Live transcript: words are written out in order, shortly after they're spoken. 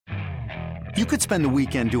You could spend the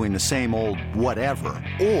weekend doing the same old whatever,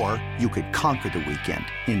 or you could conquer the weekend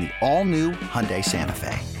in the all-new Hyundai Santa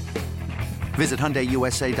Fe. Visit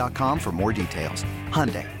HyundaiUSA.com for more details.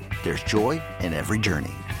 Hyundai, there's joy in every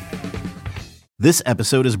journey. This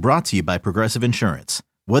episode is brought to you by Progressive Insurance.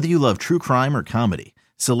 Whether you love true crime or comedy,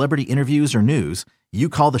 celebrity interviews or news, you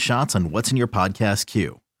call the shots on what's in your podcast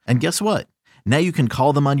queue. And guess what? Now you can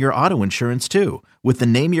call them on your auto insurance too with the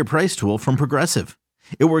Name Your Price tool from Progressive.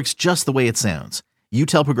 It works just the way it sounds. You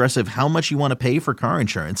tell Progressive how much you want to pay for car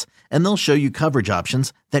insurance, and they'll show you coverage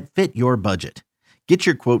options that fit your budget. Get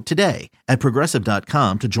your quote today at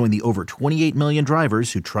Progressive.com to join the over 28 million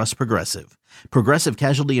drivers who trust Progressive. Progressive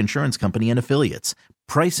Casualty Insurance Company and Affiliates.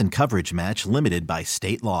 Price and coverage match limited by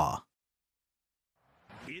state law.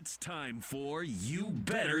 It's time for You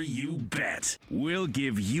Better You Bet. We'll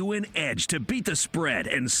give you an edge to beat the spread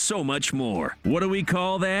and so much more. What do we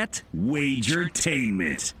call that?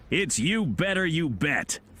 Wagertainment. It's You Better You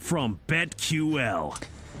Bet from BetQL.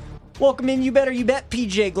 Welcome in, You Better You Bet.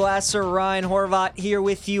 PJ Glasser, Ryan Horvat here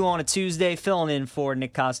with you on a Tuesday, filling in for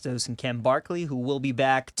Nick Costos and Ken Barkley, who will be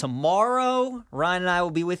back tomorrow. Ryan and I will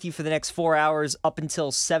be with you for the next 4 hours up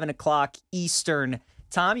until 7 o'clock Eastern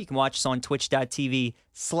time. You can watch us on twitch.tv/BetQL,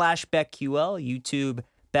 YouTube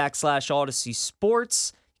 /Odyssey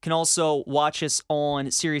Sports. You can also watch us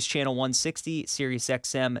on Sirius Channel 160, Sirius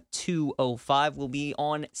XM 205. We'll be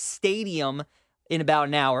on Stadium in about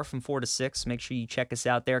an hour from 4 to 6. Make sure you check us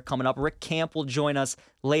out there. Coming up, Rick Camp will join us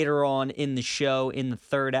later on in the show in the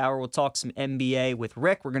third hour. We'll talk some NBA with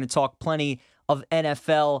Rick. We're going to talk plenty of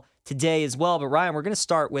NFL today as well. But Ryan, we're going to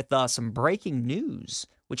start with some breaking news,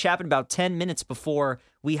 which happened about 10 minutes before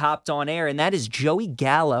we hopped on air, and that is Joey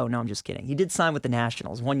Gallo. No, I'm just kidding. He did sign with the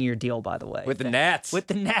Nationals. 1-year deal, by the way. With the Nats. With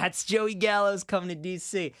the Nats. Joey Gallo's coming to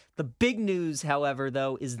D.C. The big news, however,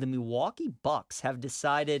 though, is the Milwaukee Bucks have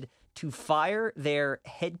decided to fire their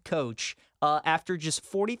head coach after just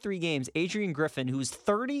 43 games. Adrian Griffin, who's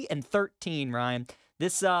 30-13, Ryan.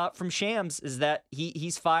 This from Shams is that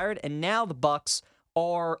he's fired, and now the Bucks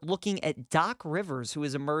are looking at Doc Rivers, who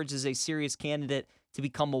has emerged as a serious candidate to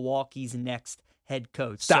become Milwaukee's next head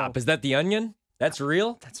coach. Stop. So, is that the Onion? That's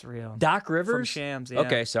real? That's real. Doc Rivers? From Shams, yeah.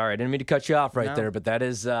 Okay, sorry. I didn't mean to cut you off right there, but that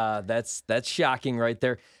is that's shocking right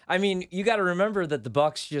there. I mean, you got to remember that the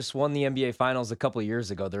Bucks just won the NBA Finals a couple of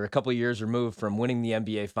years ago. They're a couple of years removed from winning the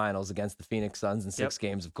NBA Finals against the Phoenix Suns in 6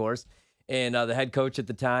 games, of course. And the head coach at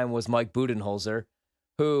the time was Mike Budenholzer,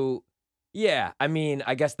 who, yeah, I mean,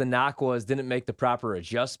 I guess the knock was didn't make the proper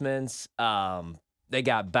adjustments. They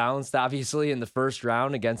got bounced, obviously, in the first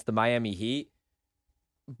round against the Miami Heat.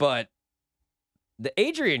 But the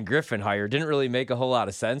Adrian Griffin hire didn't really make a whole lot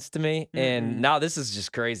of sense to me. Mm-hmm. And now this is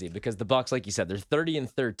just crazy because the Bucks, like you said, they're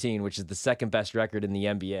 30-13, which is the second best record in the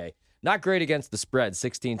NBA. Not great against the spread,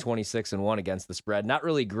 16-26-1 against the spread. Not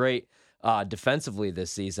really great defensively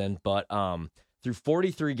this season, but through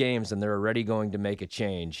 43 games and they're already going to make a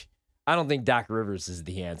change. I don't think Doc Rivers is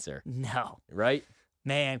the answer. No. Right?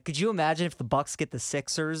 Man, could you imagine if the Bucks get the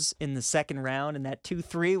Sixers in the second round in that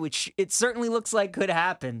 2-3, which it certainly looks like could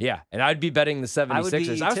happen. Yeah, and I'd be betting the 76ers.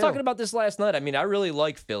 I was too. talking about this last night. I mean, I really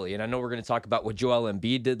like Philly, and I know we're going to talk about what Joel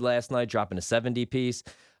Embiid did last night, dropping a 70 piece.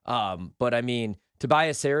 But, I mean,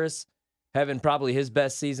 Tobias Harris having probably his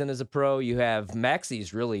best season as a pro. You have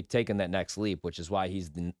Maxi's really taken that next leap, which is why he's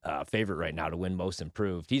the favorite right now to win Most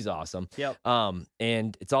Improved. He's awesome. Yep.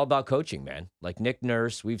 And it's all about coaching, man. Like Nick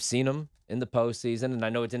Nurse, we've seen him in the postseason, and I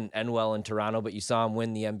know it didn't end well in Toronto, but you saw him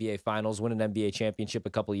win the NBA Finals, win an NBA championship a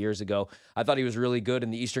couple of years ago. I thought he was really good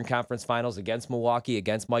in the Eastern Conference Finals against Milwaukee,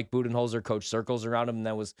 against Mike Budenholzer, coach circles around him, and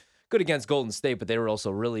that was good against Golden State, but they were also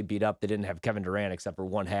really beat up. They didn't have Kevin Durant except for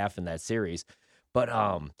one half in that series. But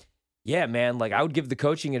yeah, man, like I would give the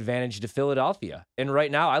coaching advantage to Philadelphia. And right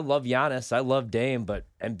now, I love Giannis. I love Dame, but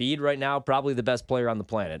Embiid right now, probably the best player on the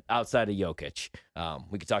planet outside of Jokic.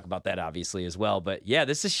 We could talk about that obviously as well. But yeah,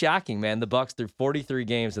 this is shocking, man. The Bucks through 43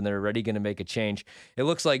 games and they're already going to make a change. It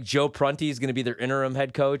looks like Joe Prunty is going to be their interim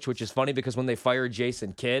head coach, which is funny because when they fired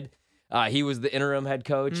Jason Kidd, he was the interim head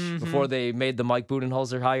coach before they made the Mike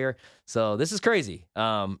Budenholzer hire. So this is crazy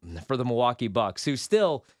for the Milwaukee Bucks, who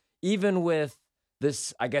still, even with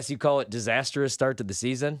this, I guess you call it disastrous start to the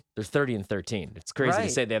season, they're 30-13. It's crazy to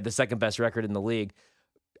say they have the second best record in the league.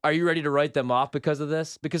 are you ready to write them off because of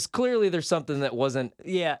this? Because clearly there's something that wasn't.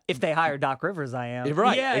 Yeah, if they hire Doc Rivers, I am.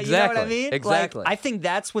 Right, Yeah, exactly. You know what I mean? Exactly. Like, I think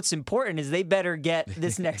that's what's important is they better get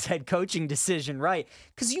this next head coaching decision right.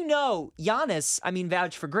 Because Giannis,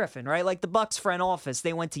 vouch for Griffin, right? Like the Bucks front office,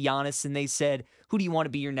 they went to Giannis and they said, who do you want to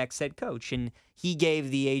be your next head coach? And he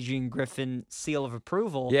gave the Adrian Griffin seal of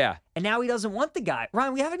approval. Yeah. And now he doesn't want the guy.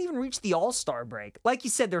 Ryan, we haven't even reached the All-Star break. Like you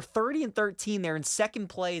said, they're 30-13. They're in second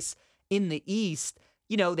place in the East.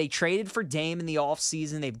 They traded for Dame in the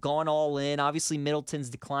offseason. They've gone all in. Obviously, Middleton's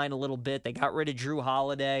declined a little bit. They got rid of Drew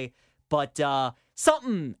Holiday. But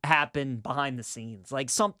something happened behind the scenes. Like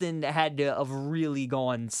something had to have really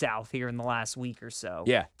gone south here in the last week or so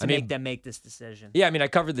to make them make this decision. Yeah, I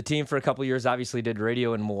covered the team for a couple of years, obviously did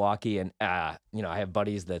radio in Milwaukee, and, I have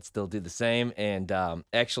buddies that still do the same. And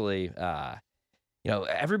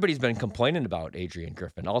everybody's been complaining about Adrian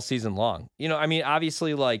Griffin all season long.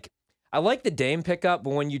 Obviously, I like the Dame pickup, but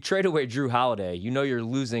when you trade away Drew Holiday, you're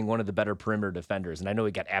losing one of the better perimeter defenders. And I know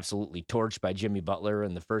he got absolutely torched by Jimmy Butler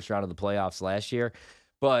in the first round of the playoffs last year,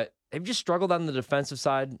 but they've just struggled on the defensive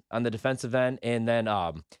side, on the defensive end. And then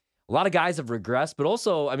a lot of guys have regressed, but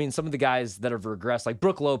also, some of the guys that have regressed, like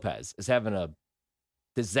Brook Lopez is having a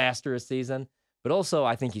disastrous season, but also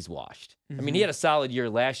I think he's washed. Mm-hmm. He had a solid year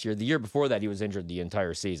last year. The year before that, he was injured the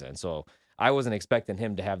entire season. So I wasn't expecting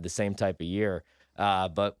him to have the same type of year.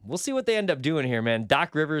 But we'll see what they end up doing here, man.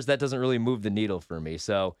 Doc Rivers, that doesn't really move the needle for me.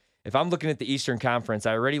 So if I'm looking at the Eastern Conference,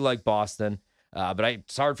 I already like Boston, but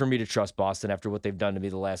it's hard for me to trust Boston after what they've done to me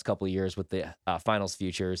the last couple of years with the finals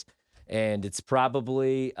futures. And it's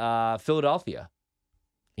probably Philadelphia,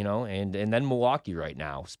 and then Milwaukee right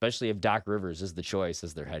now, especially if Doc Rivers is the choice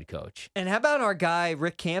as their head coach. And how about our guy,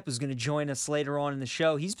 Rick Camp, who's going to join us later on in the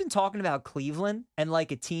show? He's been talking about Cleveland and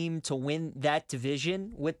like a team to win that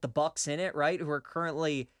division with the Bucks in it, right? Who are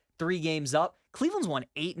currently 3 games up. Cleveland's won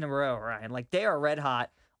 8 in a row, Ryan. Like they are red hot.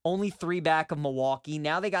 Only 3 back of Milwaukee.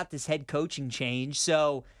 Now they got this head coaching change.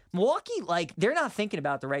 So Milwaukee, they're not thinking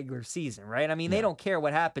about the regular season, right? They don't care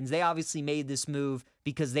what happens. They obviously made this move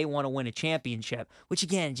because they want to win a championship, which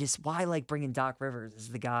again, just why bringing Doc Rivers as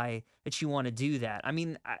the guy that you want to do that?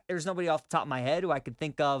 There's nobody off the top of my head who I could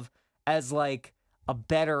think of as a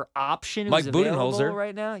better option who's Mike available Budenholzer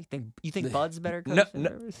right now. You think Bud's a better coach than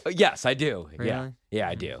Rivers? Yes, I do. Really? Yeah,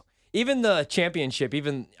 I do. Even the championship,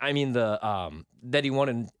 the that he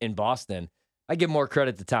won in Boston, I give more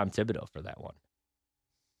credit to Tom Thibodeau for that one.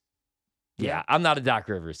 Yeah, I'm not a Doc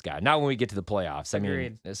Rivers guy. Not when we get to the playoffs.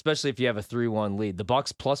 Agreed. Especially if you have a 3-1 lead. The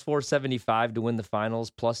Bucks plus 475 to win the finals,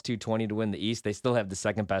 plus 220 to win the East. They still have the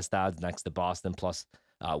second best odds next to Boston, plus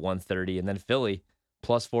 130. And then Philly,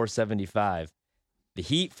 plus 475. The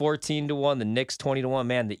Heat, 14-1. The Knicks, 20-1.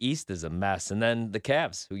 Man, the East is a mess. And then the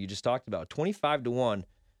Cavs, who you just talked about, 25-1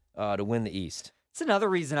 to win the East. It's another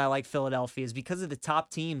reason I like Philadelphia is because of the top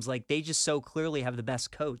teams. They just so clearly have the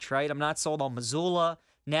best coach, right? I'm not sold on Missoula.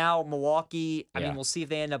 Now, Milwaukee, we'll see if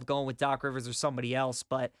they end up going with Doc Rivers or somebody else,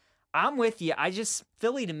 but I'm with you.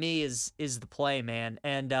 Philly to me is the play, man.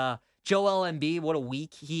 And Joel Embiid, what a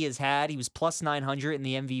week he has had. He was plus 900 in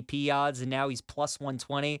the MVP odds, and now he's plus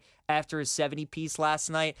 120 after his 70-piece last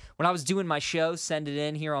night. When I was doing my show, Send It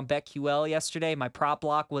In here on BetQL yesterday, my prop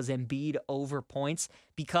block was Embiid over points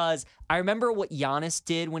because I remember what Giannis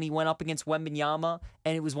did when he went up against Wembanyama,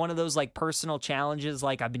 and it was one of those personal challenges,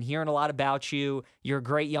 I've been hearing a lot about you, you're a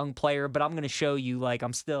great young player, but I'm going to show you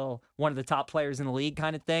I'm still one of the top players in the league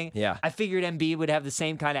kind of thing. Yeah. I figured Embiid would have the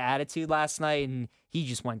same kind of attitude last night, and he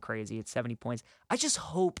just went crazy at 70 points. I just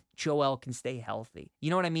hope Joel can stay healthy. You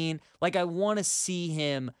know what I mean? I want to see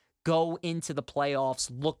him go into the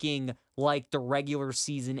playoffs looking like the regular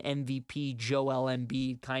season MVP Joel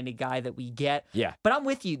Embiid kind of guy that we get. Yeah. But I'm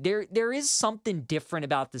with you. There is something different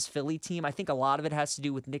about this Philly team. I think a lot of it has to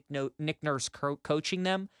do with Nick Nurse coaching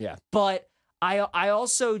them. Yeah. But I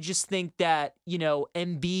also just think that,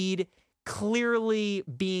 Embiid clearly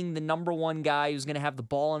being the number one guy who's going to have the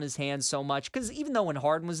ball in his hands so much, because even though when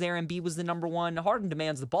Harden was there, Embiid was the number one, Harden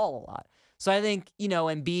demands the ball a lot. So I think,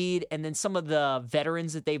 Embiid and then some of the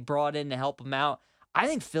veterans that they brought in to help him out, I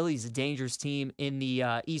think Philly's a dangerous team in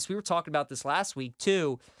the East. We were talking about this last week,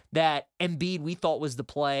 too, that Embiid we thought was the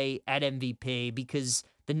play at MVP because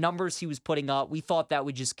the numbers he was putting up, we thought that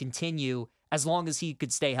would just continue as long as he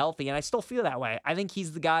could stay healthy. And I still feel that way. I think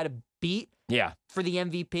he's the guy to beat for the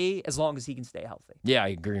MVP as long as he can stay healthy. Yeah, I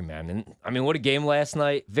agree, man. And what a game last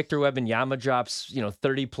night. Victor Wembanyama drops,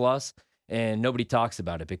 30 plus. And nobody talks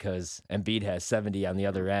about it because Embiid has 70 on the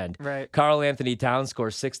other end. Right. Karl Anthony Towns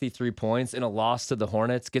scores 63 points in a loss to the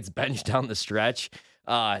Hornets, gets benched down the stretch,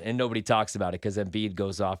 and nobody talks about it because Embiid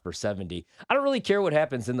goes off for 70. I don't really care what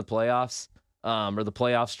happens in the playoffs. or the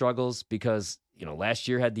playoff struggles because, last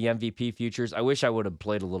year had the MVP futures. I wish I would have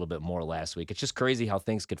played a little bit more last week. It's just crazy how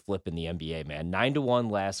things could flip in the NBA, man. 9-1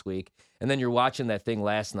 last week. And then you're watching that thing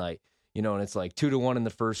last night, and it's like 2-1 in the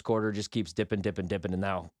first quarter, just keeps dipping, and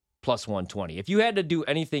now plus 120. If you had to do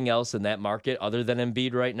anything else in that market other than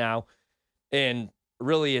Embiid right now, and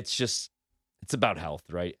really it's about health,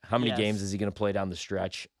 right? How many games is he going to play down the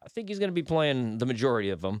stretch? I think he's going to be playing the majority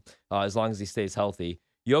of them as long as he stays healthy.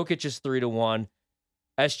 Jokic is 3-1.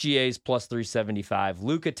 SGA's plus 375.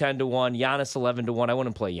 Luka 10-1. Giannis 11-1. I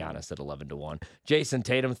wouldn't play Giannis at 11-1. Jason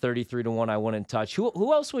Tatum 33-1. I wouldn't touch.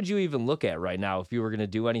 Who else would you even look at right now if you were going to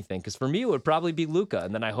do anything? Because for me, it would probably be Luka,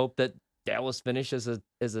 and then I hope that Dallas finishes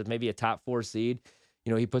as a maybe a top 4 seed.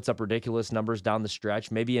 He puts up ridiculous numbers down the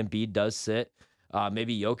stretch. Maybe Embiid does sit.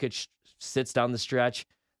 Maybe Jokic sits down the stretch.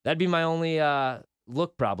 That'd be my only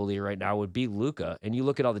look probably right now would be Luka. And you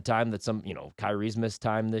look at all the time that Kyrie's missed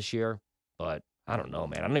time this year, but I don't know,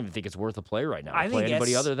 man. I don't even think it's worth a play right now to play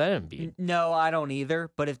anybody other than Embiid. No, I don't either.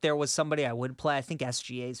 But if there was somebody I would play, I think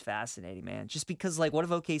SGA is fascinating, man. Just because, what if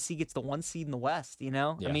OKC gets the 1 seed in the West?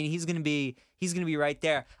 Yeah. I mean, he's gonna be right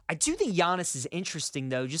there. I do think Giannis is interesting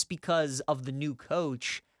though, just because of the new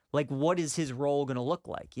coach. What is his role going to look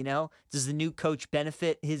like? Does the new coach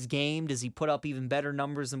benefit his game? Does he put up even better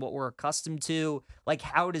numbers than what we're accustomed to?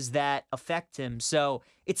 How does that affect him? So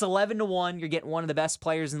it's 11-1. You're getting one of the best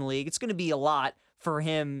players in the league. It's going to be a lot for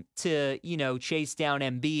him to, chase down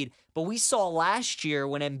Embiid. But we saw last year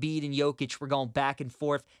when Embiid and Jokic were going back and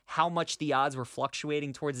forth, how much the odds were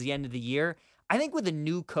fluctuating towards the end of the year. I think with a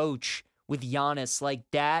new coach, with Giannis,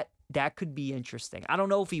 that could be interesting. I don't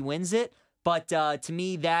know if he wins it, but to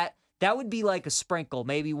me, that would be like a sprinkle,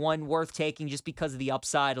 maybe one worth taking just because of the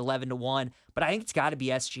upside, 11-1. But I think it's got to be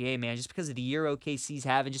SGA, man, just because of the year OKC's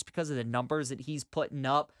having, just because of the numbers that he's putting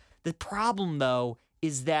up. The problem, though,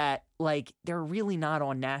 is that they're really not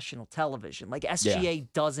on national television. SGA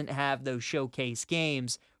doesn't have those showcase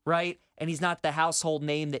games, right? And he's not the household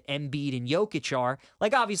name that Embiid and Jokic are.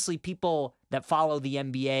 Obviously, people that follow the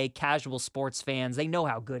NBA, casual sports fans, they know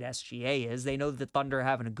how good SGA is. They know that the Thunder are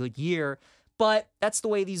having a good year. But that's the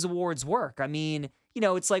way these awards work. I mean,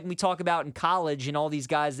 it's like we talk about in college and all these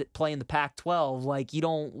guys that play in the Pac-12. You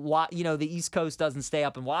don't watch, the East Coast doesn't stay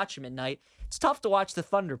up and watch them at night. It's tough to watch the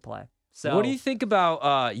Thunder play. So, what do you think about,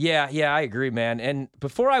 I agree, man. And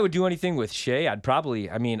before I would do anything with Shea, I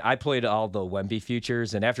played all the Wemby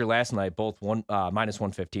futures, and after last night, both minus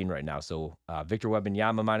 115 right now. So Victor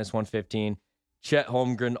Wembanyama minus 115, Chet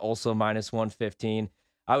Holmgren also minus 115.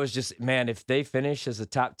 I was just, man, if they finish as a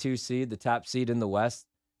top 2 seed, the top seed in the West,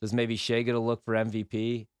 does maybe Shea get a look for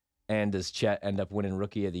MVP? And does Chet end up winning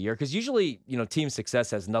Rookie of the Year? Because usually, team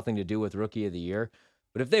success has nothing to do with Rookie of the Year.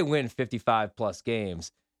 But if they win 55-plus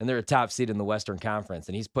games, and they're a top seed in the Western Conference,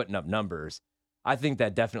 and he's putting up numbers, I think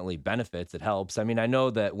that definitely benefits. It helps. I mean, I know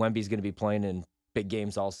that Wemby's going to be playing in big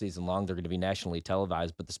games all season long. They're going to be nationally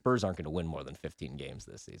televised, but the Spurs aren't going to win more than 15 games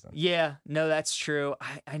this season. Yeah, no, that's true.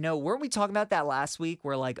 I know. Weren't we talking about that last week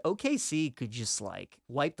where OKC could just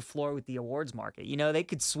wipe the floor with the awards market? They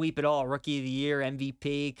could sweep it all. Rookie of the Year,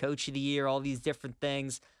 MVP, Coach of the Year, all these different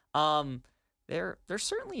things. They're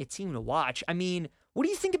certainly a team to watch. I mean, what do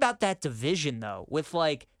you think about that division though? With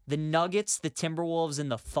the Nuggets, the Timberwolves,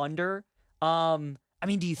 and the Thunder.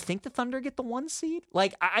 Do you think the Thunder get the 1 seed?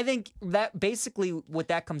 I think that basically what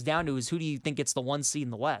that comes down to is who do you think gets the 1 seed in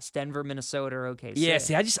the West? Denver, Minnesota, or OKC? Yeah,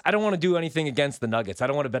 see, I don't want to do anything against the Nuggets. I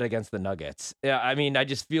don't want to bet against the Nuggets. Yeah, I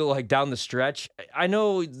just feel down the stretch, I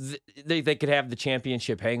know they could have the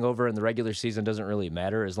championship hangover and the regular season doesn't really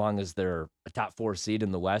matter as long as they're a top 4 seed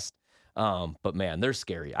in the West. But man, they're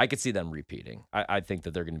scary. I could see them repeating. I think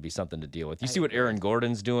that they're going to be something to deal with. You see what Aaron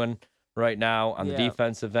Gordon's doing right now on the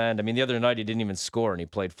defensive end. The other night he didn't even score and he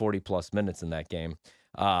played 40-plus minutes in that game.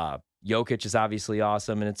 Jokic is obviously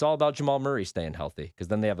awesome, and it's all about Jamal Murray staying healthy because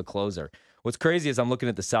then they have a closer. What's crazy is I'm looking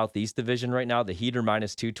at the Southeast Division right now. The Heat are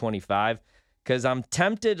minus 225 because I'm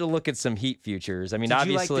tempted to look at some Heat futures. Did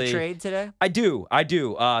obviously, you like the trade today? I do.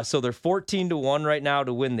 So they're 14-1 right now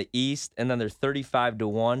to win the East, and then they're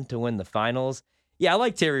 35-1 to win the Finals. Yeah, I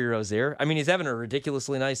like Terry Rozier. He's having a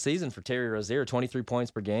ridiculously nice season for Terry Rozier, 23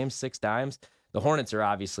 points per game, 6 dimes. The Hornets are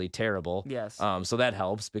obviously terrible. Yes. So that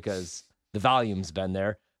helps because the volume's been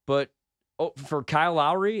there. But for Kyle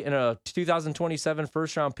Lowry and a 2027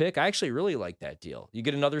 first-round pick, I actually really like that deal. You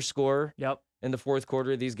get another scorer in the fourth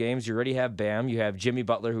quarter of these games. You already have Bam. You have Jimmy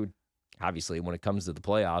Butler, who obviously when it comes to the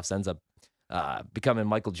playoffs ends up becoming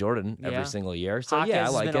Michael Jordan every single year. So, Hawkins I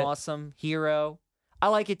like it. Has been awesome. Hero. I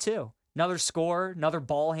like it, too. Another scorer, another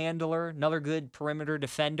ball handler, another good perimeter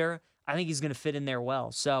defender. I think he's going to fit in there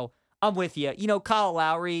well. So I'm with you. Kyle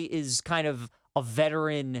Lowry is kind of a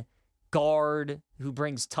veteran guard who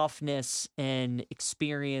brings toughness and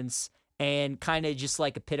experience and kind of just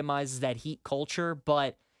like epitomizes that Heat culture,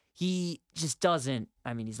 but he just doesn't.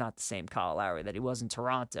 I mean, he's not the same Kyle Lowry that he was in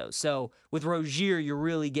Toronto. So with Rozier, you're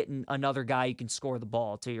really getting another guy who can score the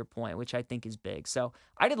ball, to your point, which I think is big. So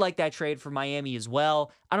I did like that trade for Miami as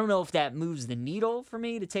well. I don't know if that moves the needle for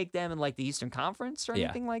me to take them in like the Eastern Conference or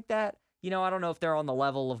anything like that. I don't know if they're on the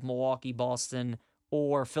level of Milwaukee, Boston,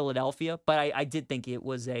 or Philadelphia, but I did think it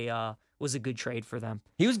was a good trade for them.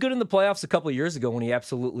 He was good in the playoffs a couple of years ago when he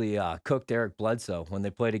absolutely cooked Eric Bledsoe when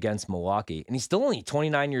they played against Milwaukee. And he's still only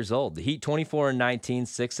 29 years old. The Heat 24-19,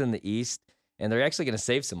 6th in the East, and they're actually going to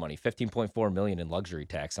save some money, $15.4 million in luxury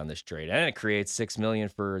tax on this trade. And it creates $6 million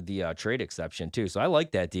for the trade exception too. So I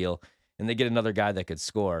like that deal. And they get another guy that could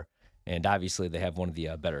score. And obviously they have one of the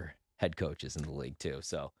better head coaches in the league too.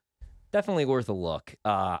 So definitely worth a look.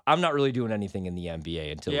 I'm not really doing anything in the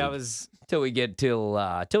NBA until we get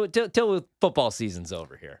till football season's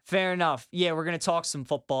over here. Fair enough. Yeah, we're going to talk some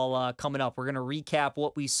football coming up. We're going to recap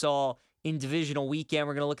what we saw in divisional weekend.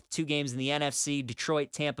 We're going to look at the two games in the NFC,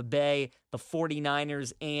 Detroit, Tampa Bay, the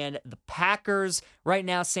 49ers, and the Packers. Right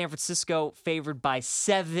now, San Francisco favored by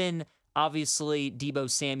 7. Obviously, Deebo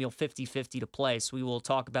Samuel 50-50 to play, so we will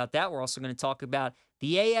talk about that. We're also going to talk about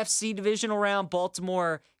the AFC divisional round.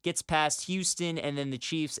 Baltimore gets past Houston, and then the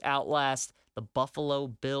Chiefs outlast the Buffalo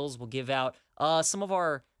Bills. We'll give out some of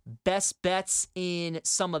our best bets in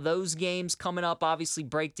some of those games coming up. Obviously,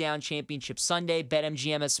 Breakdown Championship Sunday.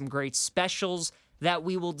 BetMGM has some great specials that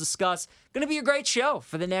we will discuss. Going to be a great show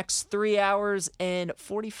for the next 3 hours and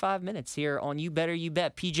 45 minutes here on You Better You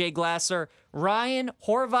Bet. PJ Glasser, Ryan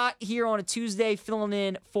Horvat here on a Tuesday, filling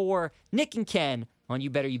in for Nick and Ken on You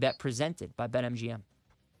Better You Bet, presented by BetMGM.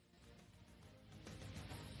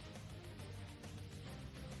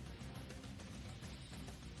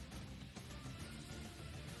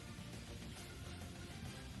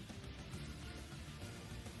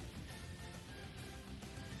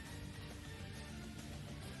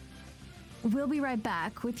 We'll be right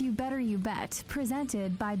back with You Better You Bet,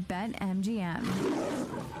 presented by BetMGM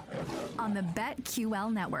on the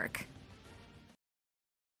BetQL network.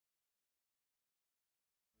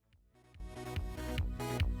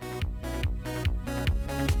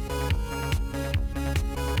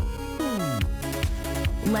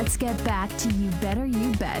 Let's get back to You Better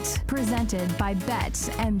You Bet, presented by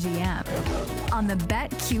BetMGM on the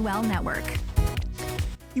BetQL network.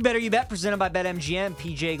 You Better You Bet, presented by BetMGM.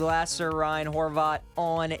 PJ Glasser, Ryan Horvat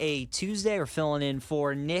on a Tuesday. We're filling in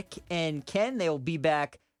for Nick and Ken. They will be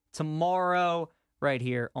back tomorrow right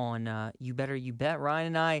here on You Better You Bet. Ryan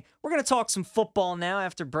and I, we're going to talk some football now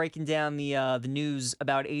after breaking down the news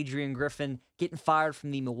about Adrian Griffin getting fired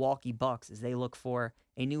from the Milwaukee Bucks as they look for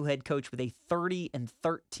a new head coach with a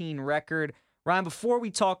 30-13 record. Ryan, before we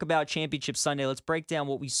talk about Championship Sunday, let's break down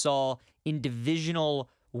what we saw in divisional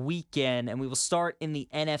weekend, and we will start in the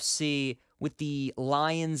NFC with the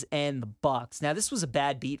Lions and the Bucks. Now, this was a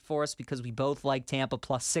bad beat for us because we both like Tampa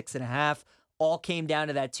plus 6.5. All came down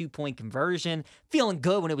to that 2-point conversion. Feeling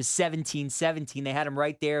good when it was 17-17. They had him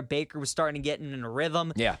right there. Baker was starting to get in a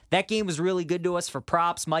rhythm. Yeah. That game was really good to us for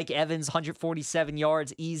props. Mike Evans, 147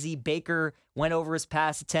 yards, easy. Baker went over his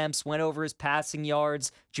pass attempts, went over his passing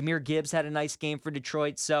yards. Jahmyr Gibbs had a nice game for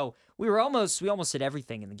Detroit. So we almost hit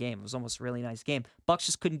everything in the game. It was almost a really nice game. Bucks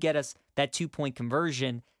just couldn't get us that 2-point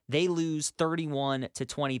conversion. They lose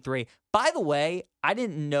 31-23. By the way, I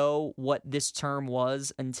didn't know what this term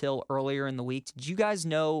was until earlier in the week. Did you guys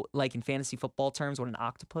know, like in fantasy football terms, what an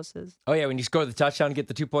octopus is? Oh, yeah, when you score the touchdown and get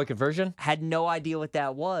the 2-point conversion? Had no idea what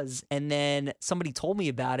that was. And then somebody told me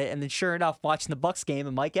about it. And then sure enough, watching the Bucks game,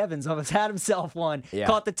 and Mike Evans almost had himself one. Yeah.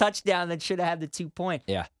 Caught the touchdown that should have had the 2-point.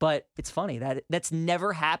 Yeah. But it's funny. That's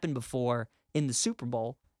never happened before in the Super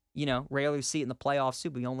Bowl. Rarely see it in the playoffs too,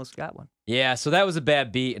 but we almost got one. Yeah, so that was a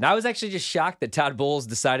bad beat. And I was actually just shocked that Todd Bowles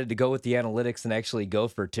decided to go with the analytics and actually go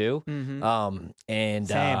for 2. Mm-hmm.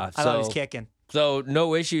 I thought he was kicking. So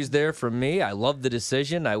no issues there from me. I love the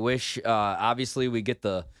decision. I wish, obviously, we get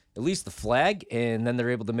at least the flag, and then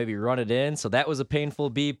they're able to maybe run it in. So that was a painful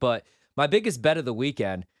beat. But my biggest bet of the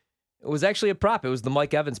weekend, it was actually a prop. It was the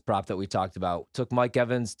Mike Evans prop that we talked about. Took Mike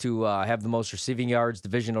Evans to have the most receiving yards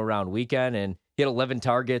divisional round weekend, and he had 11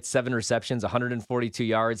 targets, 7 receptions, 142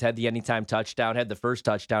 yards, had the anytime touchdown, had the first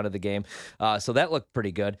touchdown of the game. So that looked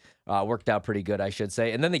pretty good. Worked out pretty good, I should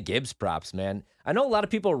say. And then the Gibbs props, man. I know a lot of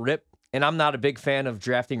people rip, and I'm not a big fan of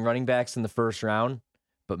drafting running backs in the first round,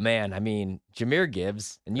 But, man, I mean, Jahmyr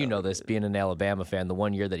Gibbs, and you know this, being an Alabama fan, the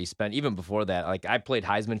 1 year that he spent, even before that, like I played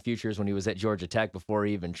Heisman futures when he was at Georgia Tech before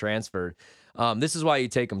he even transferred. This is why you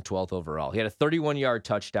take him 12th overall. He had a 31-yard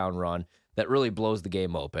touchdown run that really blows the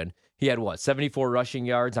game open. He had, 74 rushing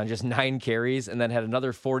yards on just 9 carries, and then had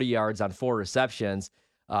another 40 yards on 4 receptions.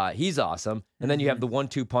 He's awesome. And then you have the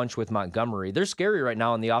 1-2 punch with Montgomery. They're scary right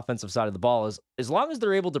now on the offensive side of the ball as long as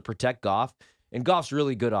they're able to protect Goff, and Goff's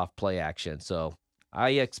really good off play action. So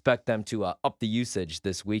I expect them to up the usage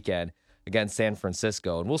this weekend against San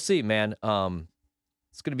Francisco. And we'll see, man.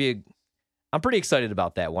 It's going to be I'm pretty excited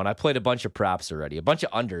about that one. I played a bunch of props already, a bunch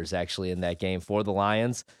of unders actually in that game for the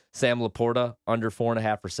Lions. Sam Laporta, under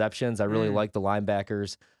 4.5 receptions. I really like the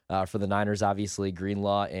linebackers for the Niners, obviously,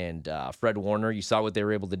 Greenlaw and Fred Warner. You saw what they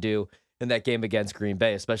were able to do in that game against Green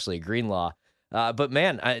Bay, especially Greenlaw. But,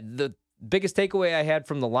 man, the biggest takeaway I had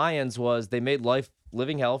from the Lions was they made life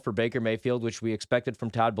living hell for Baker Mayfield, which we expected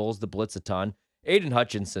from Todd Bowles to blitz a ton. Aiden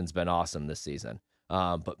Hutchinson's been awesome this season.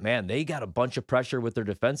 But, man, they got a bunch of pressure with their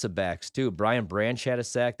defensive backs, too. Brian Branch had a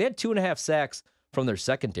sack. They had 2.5 sacks from their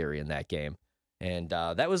secondary in that game. And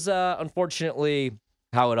that was, unfortunately,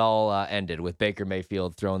 how it all ended with Baker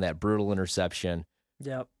Mayfield throwing that brutal interception.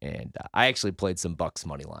 Yep. And I actually played some Bucks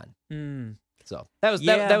money line. So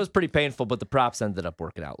that was pretty painful, but the props ended up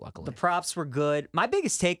working out, luckily. The props were good. My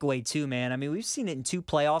biggest takeaway, too, man, I mean, we've seen it in 2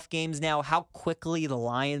 playoff games now, how quickly the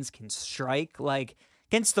Lions can strike. Like,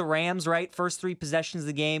 against the Rams, right? First 3 possessions of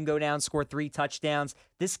the game, go down, score 3 touchdowns.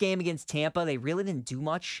 This game against Tampa, they really didn't do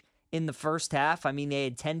much in the first half. I mean, they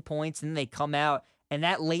had 10 points, and then they come out, and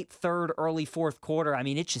that late third, early fourth quarter, I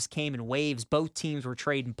mean, it just came in waves. Both teams were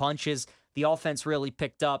trading punches. The offense really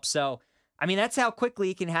picked up. So, I mean, that's how quickly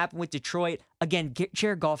it can happen with Detroit. Again,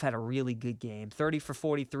 Jared Goff had a really good game. 30 for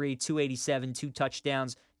 43, 287, 2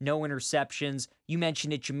 touchdowns, no interceptions. You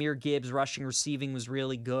mentioned it, Jahmyr Gibbs, rushing, receiving was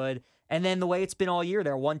really good. And then the way it's been all year,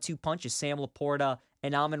 there are 1-2 punches, Sam Laporta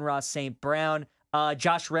and Amon-Ra St. Brown.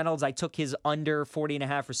 Josh Reynolds, I took his under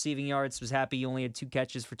 40.5 receiving yards. Was happy he only had 2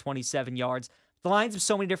 catches for 27 yards. The Lions have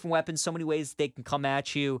so many different weapons, so many ways they can come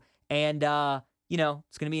at you. And,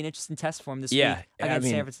 it's going to be an interesting test for him this week against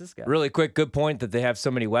San Francisco. Really quick, good point that they have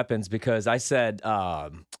so many weapons, because I said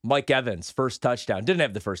Mike Evans, first touchdown. Didn't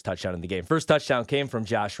have the first touchdown in the game. First touchdown came from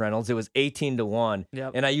Josh Reynolds. It was 18-1.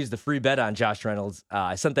 Yep. And I used the free bet on Josh Reynolds.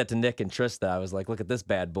 I sent that to Nick and Trista. I was like, look at this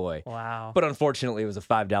bad boy. Wow. But unfortunately, it was a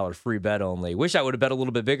 $5 free bet only. Wish I would have bet a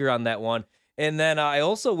little bit bigger on that one. And then I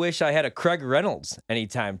also wish I had a Craig Reynolds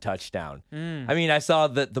anytime touchdown. I mean, I saw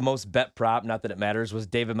that the most bet prop, not that it matters, was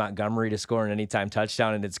David Montgomery to score an anytime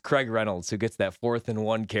touchdown, and it's Craig Reynolds who gets that 4th and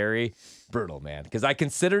 1 carry. Brutal, man. Because I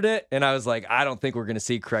considered it, and I was like, I don't think we're going to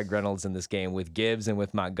see Craig Reynolds in this game with Gibbs and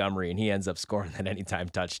with Montgomery, and he ends up scoring that anytime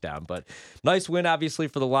touchdown. But nice win, obviously,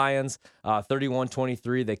 for the Lions.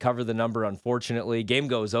 31-23. They cover the number, unfortunately. Game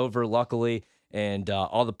goes over, luckily, and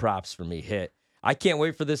all the props for me hit. I can't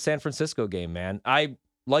wait for this San Francisco game, man. I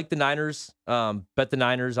like the Niners. Bet the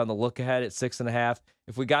Niners on the look ahead at 6.5.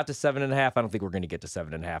 If we got to 7.5, I don't think we're going to get to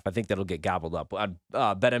 7.5. I think that'll get gobbled up. On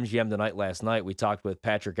BetMGM tonight, last night, we talked with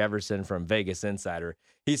Patrick Everson from Vegas Insider.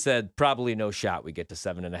 He said probably no shot we get to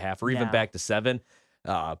 7.5 or even back to 7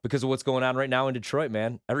 because of what's going on right now in Detroit,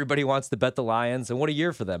 man. Everybody wants to bet the Lions, and what a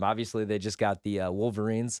year for them. Obviously, they just got the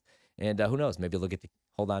Wolverines, and who knows? Maybe they'll get to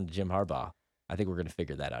hold on to Jim Harbaugh. I think we're going to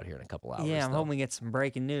figure that out here in a couple hours. Yeah, I'm hoping we get some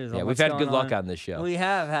breaking news. Yeah, we've had good luck on this show. We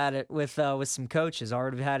have had it with some coaches.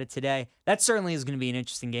 Already had it today. That certainly is going to be an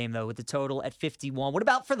interesting game, though, with the total at 51. What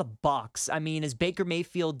about for the Bucs? I mean, has Baker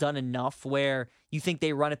Mayfield done enough where you think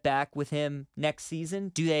they run it back with him next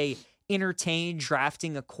season? Do they entertain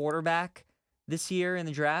drafting a quarterback this year in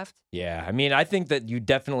the draft? Yeah, I mean, I think that you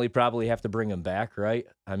definitely probably have to bring him back, right?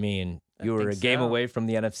 I mean, you were a game away from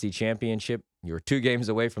the NFC Championship. You were 2 games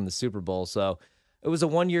away from the Super Bowl. So it was a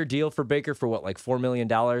 1-year deal for Baker for what, like $4 million?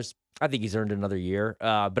 I think he's earned another year.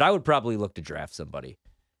 But I would probably look to draft somebody.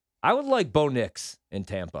 I would like Bo Nix in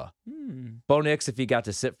Tampa. Bo Nix, if he got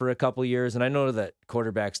to sit for a couple years, and I know that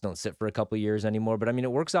quarterbacks don't sit for a couple years anymore, but I mean,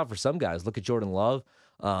 it works out for some guys. Look at Jordan Love.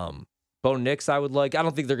 Bo Nix, I would like. I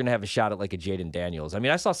don't think they're going to have a shot at like a Jaden Daniels. I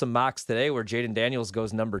mean, I saw some mocks today where Jaden Daniels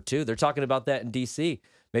goes number 2. They're talking about that in D.C.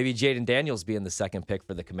 Maybe Jaden Daniels being the 2nd pick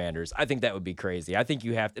for the Commanders. I think that would be crazy. I think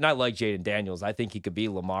you have to, and I like Jaden Daniels. I think he could be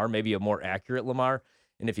Lamar, maybe a more accurate Lamar.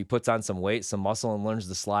 And if he puts on some weight, some muscle, and learns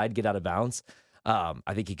to slide, get out of bounds,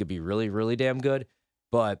 I think he could be really, really damn good.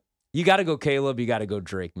 But you got to go Caleb. You got to go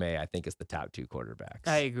Drake May, I think, is the top 2 quarterbacks.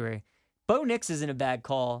 I agree. Bo Nix isn't a bad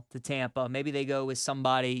call to Tampa. Maybe they go with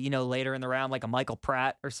somebody, later in the round, like a Michael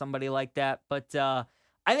Pratt or somebody like that. But I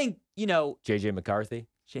think, J.J. McCarthy.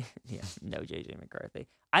 Yeah, no JJ McCarthy.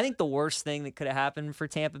 I think the worst thing that could have happened for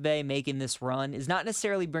Tampa Bay making this run is not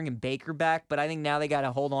necessarily bringing Baker back, but I think now they got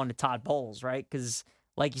to hold on to Todd Bowles, right? Because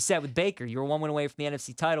like you said with Baker, you were 1 win away from the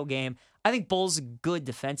NFC title game. I think Bowles is a good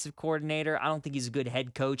defensive coordinator. I don't think he's a good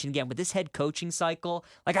head coach. And again, with this head coaching cycle,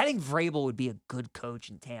 like I think Vrabel would be a good coach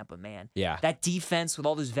in Tampa, man. Yeah. That defense with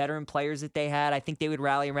all those veteran players that they had, I think they would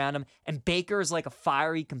rally around him. And Baker is like a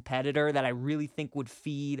fiery competitor that I really think would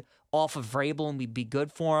feed off of Vrabel and would be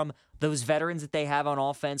good for him. Those veterans that they have on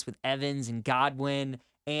offense with Evans and Godwin.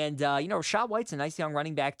 And, Rashad White's a nice young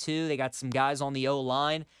running back, too. They got some guys on the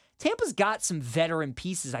O-line. Tampa's got some veteran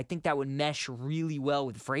pieces. I think that would mesh really well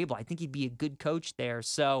with Vrabel. I think he'd be a good coach there.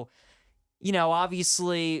 So,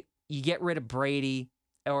 obviously, you get rid of Brady,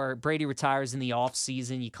 or Brady retires in the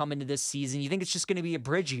offseason. You come into this season, you think it's just going to be a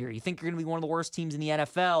bridge year. You think you're going to be one of the worst teams in the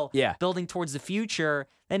NFL, building towards the future.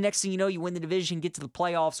 Then next thing you know, you win the division, get to the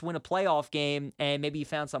playoffs, win a playoff game, and maybe you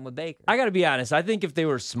found something with Baker. I got to be honest. I think if they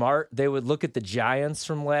were smart, they would look at the Giants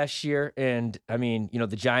from last year. And,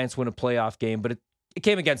 the Giants win a playoff game, but it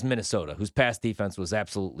came against Minnesota, whose pass defense was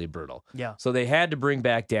absolutely brutal. Yeah. So they had to bring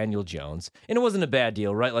back Daniel Jones. And it wasn't a bad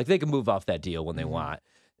deal, right? Like, they can move off that deal when they want.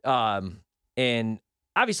 And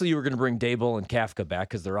obviously, you were going to bring Dable and Kafka back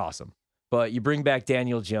because they're awesome. But you bring back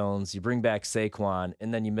Daniel Jones, you bring back Saquon,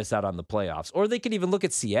 and then you miss out on the playoffs. Or they could even look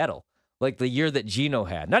at Seattle, like the year that Geno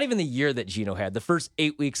had. Not even the year that Geno had, the first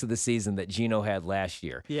 8 weeks of the season that Geno had last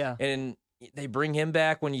year. Yeah. And they bring him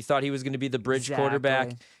back when you thought he was going to be the bridge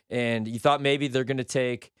quarterback. And you thought maybe they're going to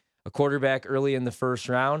take a quarterback early in the first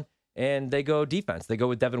round. And they go defense. They go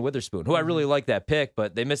with Devin Witherspoon, who I really like that pick,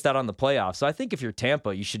 but they missed out on the playoffs. So I think if you're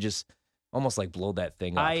Tampa, you should just almost like blow that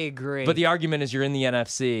thing up. I agree. But the argument is you're in the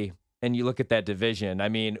NFC and you look at that division. I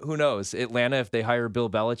mean, who knows? Atlanta, if they hire Bill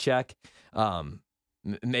Belichick,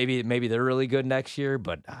 maybe they're really good next year,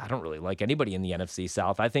 but I don't really like anybody in the NFC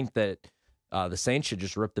South. I think that the Saints should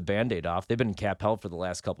just rip the Band-Aid off. They've been in cap hell for the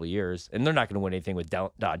last couple of years, and they're not going to win anything with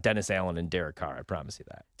Dennis Allen and Derek Carr. I promise you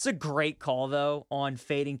that. It's a great call, though, on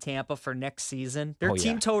fading Tampa for next season. Their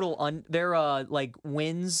team total, their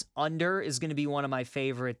wins under is going to be one of my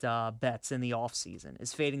favorite bets in the offseason,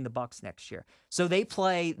 is fading the Bucs next year. So they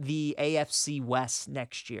play the AFC West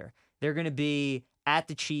next year. They're going to be at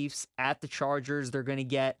the Chiefs, at the Chargers. They're going to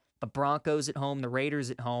get the Broncos at home, the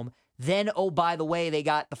Raiders at home. Then, oh, by the way, they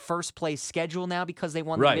got the first place schedule now because they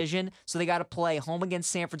won the division. So they got to play home against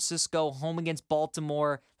San Francisco, home against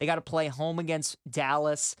Baltimore. They got to play home against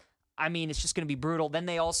Dallas. I mean, it's just going to be brutal. Then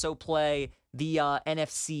they also play the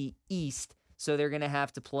NFC East. So they're going to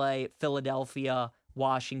have to play Philadelphia,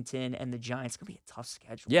 Washington, and the Giants. It's going to be a tough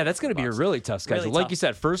schedule. Yeah, that's going to be a really tough schedule. Really like tough. You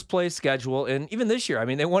said, first place schedule. And even this year, I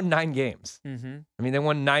mean, they won 9 games. Mm-hmm. I mean, they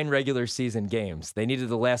won 9 regular season games. They needed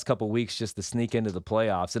the last couple weeks just to sneak into the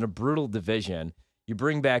playoffs in a brutal division. You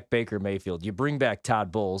bring back Baker Mayfield. You bring back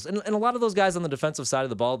Todd Bowles. And a lot of those guys on the defensive side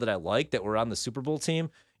of the ball that I like that were on the Super Bowl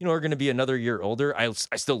team, are going to be another year older. I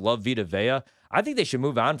still love Vita Vea. I think they should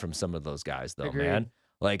move on from some of those guys, though, Agreed. man.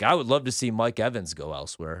 Like, I would love to see Mike Evans go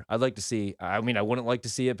elsewhere. I'd like to see, I wouldn't like to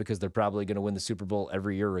see it because they're probably going to win the Super Bowl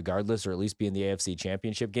every year regardless, or at least be in the AFC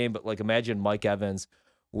Championship game. But, imagine Mike Evans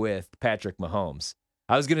with Patrick Mahomes.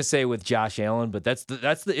 I was going to say with Josh Allen, but that's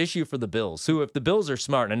the issue for the Bills, who, if the Bills are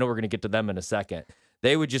smart, and I know we're going to get to them in a second,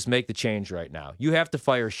 they would just make the change right now. You have to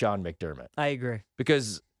fire Sean McDermott. I agree.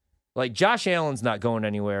 Because Josh Allen's not going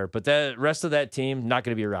anywhere, but the rest of that team not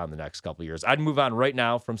going to be around the next couple of years. I'd move on right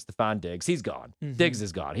now from Stephon Diggs. He's gone. Mm-hmm. Diggs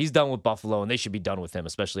is gone. He's done with Buffalo, and they should be done with him,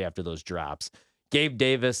 especially after those drops. Gabe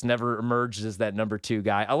Davis never emerged as that number 2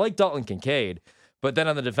 guy. I like Dalton Kincaid, but then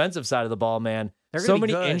on the defensive side of the ball, man, so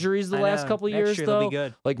many injuries the last couple of years, though. Be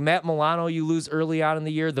good. Like Matt Milano, you lose early on in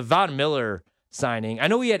the year. The Von Miller signing. I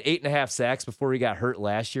know he had 8.5 sacks before he got hurt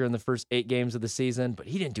last year in the first 8 games of the season, but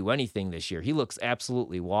he didn't do anything this year. He looks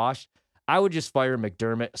absolutely washed. I would just fire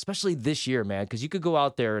McDermott, especially this year, man, because you could go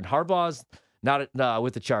out there and Harbaugh's not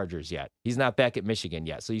with the Chargers yet. He's not back at Michigan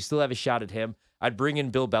yet, so you still have a shot at him. I'd bring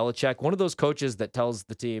in Bill Belichick, one of those coaches that tells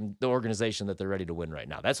the team, the organization, that they're ready to win right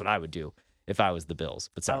now. That's what I would do if I was the Bills,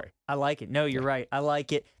 but sorry. I like it. No, you're right. I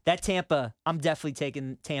like it. That Tampa, I'm definitely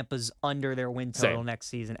taking Tampa's under their win total next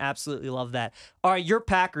season. Absolutely love that. All right, your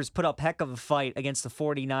Packers put up heck of a fight against the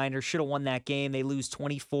 49ers. Should have won that game. They lose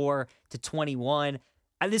 24-21.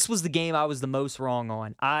 This was the game I was the most wrong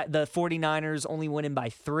on. The 49ers only winning by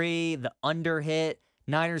 3. The under hit.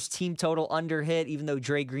 Niners team total under hit, even though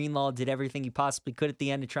Dre Greenlaw did everything he possibly could at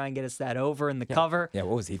the end to try and get us that over in the cover. Yeah,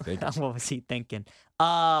 what was he thinking? What was he thinking?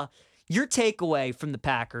 Your takeaway from the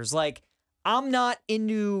Packers, I'm not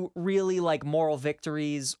into really like moral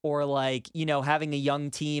victories or like, having a young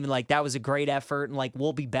team and like that was a great effort and like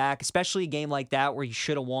we'll be back, especially a game like that where you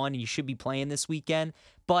should have won and you should be playing this weekend.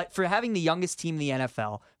 But for having the youngest team in the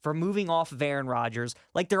NFL, for moving off of Aaron Rodgers,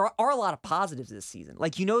 like there are a lot of positives this season.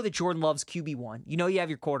 Like that Jordan Love's QB1. You have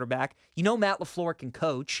your quarterback. Matt LaFleur can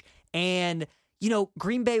coach. And,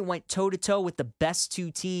 Green Bay went toe-to-toe with the best two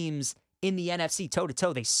teams in the NFC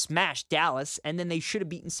toe-to-toe. They smashed Dallas, and then they should have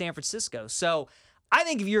beaten San Francisco. So I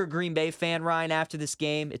think if you're a Green Bay fan, Ryan, after this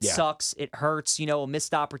game, it sucks. It hurts, a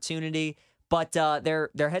missed opportunity. But they're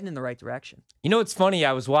heading in the right direction. It's funny.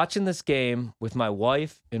 I was watching this game with my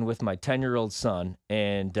wife and with my 10-year-old son,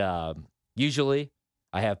 and usually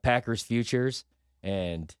I have Packers futures,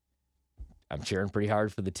 and I'm cheering pretty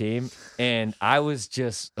hard for the team. And I was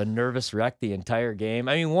just a nervous wreck the entire game.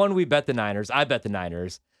 I mean, one, we bet the Niners. I bet the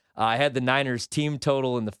Niners. I had the Niners team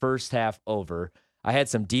total in the first half over. I had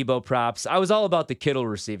some Debo props. I was all about the Kittle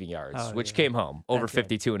receiving yards, which came home over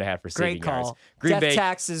 52.5 receiving Great call. yards. Death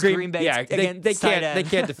taxes, Green Bay. Yeah, they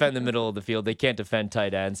can't defend the middle of the field. They can't defend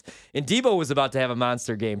tight ends. And Debo was about to have a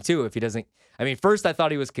monster game too if he doesn't. I mean, first I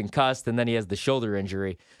thought he was concussed, and then he has the shoulder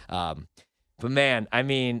injury. But man, I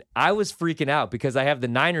mean, I was freaking out because I have the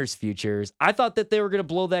Niners futures. I thought that they were going to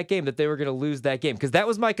blow that game, that they were going to lose that game, because that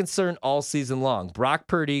was my concern all season long. Brock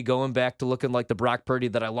Purdy going back to looking like the Brock Purdy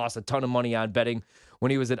that I lost a ton of money on betting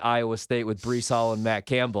when he was at Iowa State with Breece Hall and Matt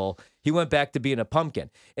Campbell. He went back to being a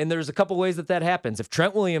pumpkin. And there's a couple ways that happens. If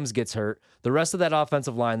Trent Williams gets hurt, the rest of that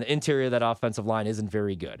offensive line, the interior of that offensive line isn't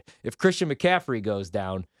very good. If Christian McCaffrey goes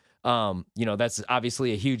down, that's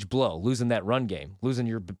obviously a huge blow, losing that run game, losing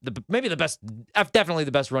definitely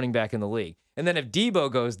the best running back in the league. And then if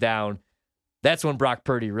Debo goes down, that's when Brock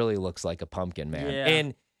Purdy really looks like a pumpkin, man. Yeah.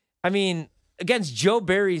 And I mean, against Joe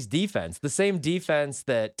Barry's defense, the same defense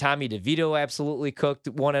that Tommy DeVito absolutely cooked,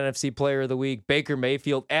 one NFC Player of the Week, Baker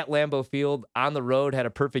Mayfield at Lambeau Field on the road had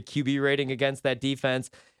a perfect QB rating against that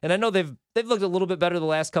defense. And I know they've looked a little bit better the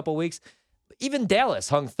last couple of weeks. Even Dallas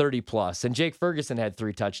hung 30+, and Jake Ferguson had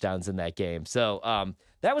 3 touchdowns in that game. So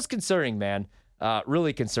that was concerning, man.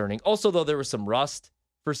 Really concerning. Also, though, there was some rust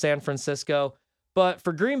for San Francisco. But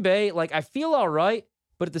for Green Bay, like, I feel all right.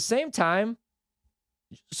 But at the same time,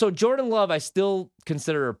 so Jordan Love, I still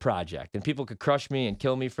consider a project. And people could crush me and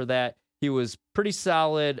kill me for that. He was pretty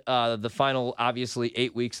solid the final, obviously,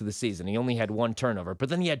 8 weeks of the season. He only had 1 turnover. But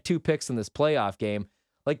then he had 2 picks in this playoff game.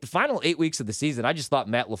 Like the final 8 weeks of the season, I just thought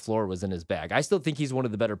Matt LaFleur was in his bag. I still think he's one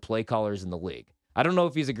of the better play callers in the league. I don't know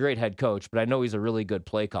if he's a great head coach, but I know he's a really good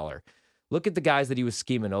play caller. Look at the guys that he was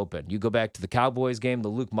scheming open. You go back to the Cowboys game, the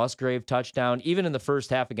Luke Musgrave touchdown, even in the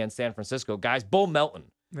first half against San Francisco, guys, Bo Melton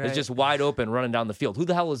is just wide open running down the field. Who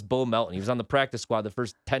the hell is Bo Melton? He was on the practice squad the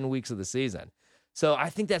first 10 weeks of the season. So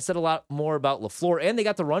I think that said a lot more about LaFleur, and they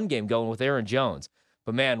got the run game going with Aaron Jones.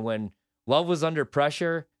 But man, when Love was under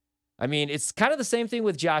pressure, I mean, it's kind of the same thing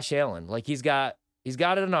with Josh Allen. Like he's got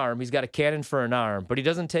an arm, he's got a cannon for an arm, but he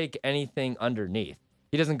doesn't take anything underneath.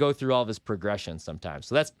 He doesn't go through all of his progressions sometimes.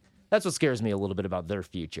 So that's what scares me a little bit about their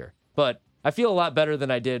future. But I feel a lot better than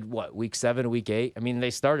I did, week 7, week 8? I mean, they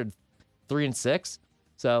started 3-6.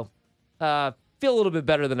 So feel a little bit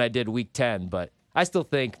better than I did week 10, but I still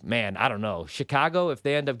think, man, I don't know. Chicago, if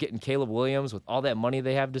they end up getting Caleb Williams with all that money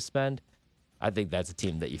they have to spend, I think that's a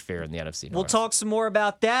team that you fear in the NFC North. We'll talk some more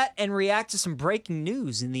about that and react to some breaking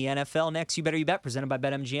news in the NFL next. You Better You Bet, presented by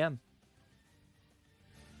BetMGM.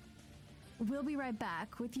 We'll be right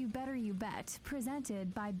back with You Better You Bet,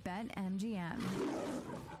 presented by BetMGM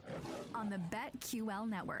on the BetQL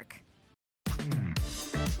network.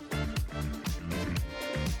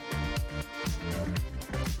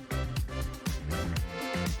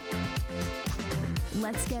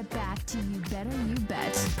 Let's get back to You Better You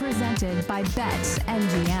Bet, presented by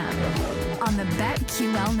BetMGM on the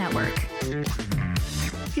BetQL network.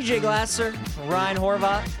 PJ Glasser, Ryan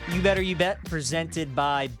Horvath, You Better You Bet, presented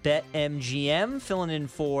by BetMGM, filling in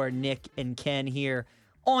for Nick and Ken here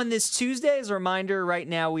on this Tuesday. As a reminder, right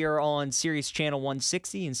now we are on Sirius Channel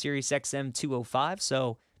 160 and Sirius XM 205,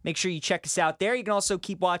 so make sure you check us out there. You can also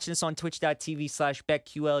keep watching us on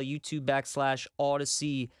twitch.tv/BetQL, YouTube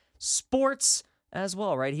 /Odyssey Sports as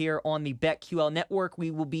well, right here on the BetQL network.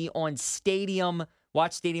 We will be on Stadium,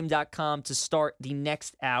 watchstadium.com to start the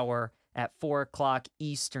next hour at 4 o'clock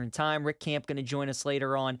Eastern time. Rick Camp going to join us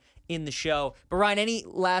later on in the show. But Ryan, any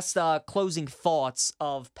last closing thoughts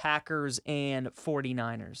of Packers and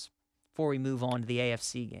 49ers before we move on to the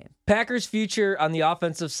AFC game? Packers' future on the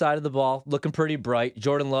offensive side of the ball looking pretty bright.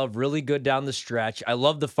 Jordan Love really good down the stretch. I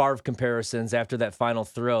love the Favre comparisons after that final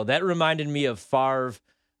throw. That reminded me of Favre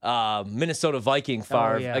Minnesota Viking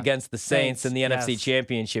Favre against the Saints in the NFC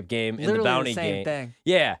Championship game in the Bounty game. Thing.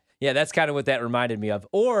 Yeah, that's kind of what that reminded me of.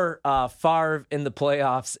 Or Favre in the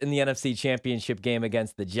playoffs in the NFC Championship game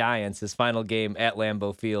against the Giants, his final game at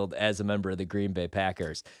Lambeau Field as a member of the Green Bay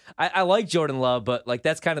Packers. I like Jordan Love, but like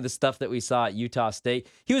that's kind of the stuff that we saw at Utah State.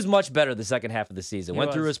 He was much better the second half of the season.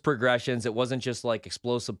 Went through his progressions. It wasn't just like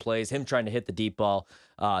explosive plays, him trying to hit the deep ball,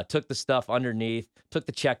 took the stuff underneath, took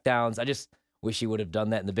the checkdowns. I just wish he would have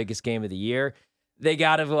done that in the biggest game of the year. They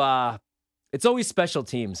got to... It's always special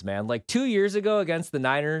teams, man. Like 2 years ago against the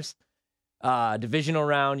Niners, divisional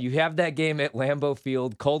round, you have that game at Lambeau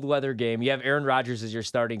Field, cold weather game. You have Aaron Rodgers as your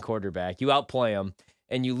starting quarterback. You outplay him,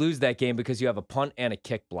 and you lose that game because you have a punt and a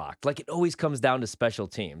kick blocked. Like it always comes down to special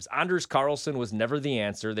teams. Anders Carlson was never the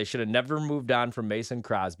answer. They should have never moved on from Mason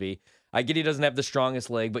Crosby. I get he doesn't have the strongest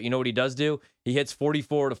leg, but you know what he does do? He hits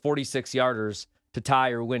 44 to 46 yarders to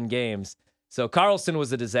tie or win games. So Carlson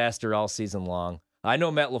was a disaster all season long. I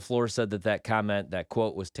know Matt LaFleur said that comment, that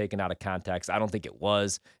quote was taken out of context. I don't think it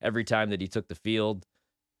was. Every time that he took the field,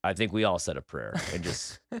 I think we all said a prayer and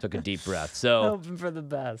just took a deep breath. So hoping for the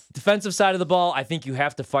best. Defensive side of the ball, I think you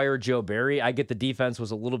have to fire Joe Barry. I get the defense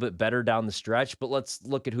was a little bit better down the stretch, but let's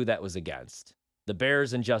look at who that was against. The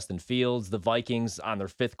Bears and Justin Fields, the Vikings on their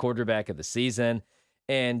 5th quarterback of the season.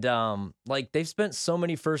 And, they've spent so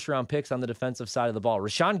many first-round picks on the defensive side of the ball.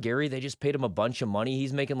 Rashawn Gary, they just paid him a bunch of money.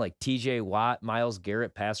 He's making like T.J. Watt, Myles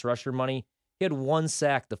Garrett pass rusher money. He had 1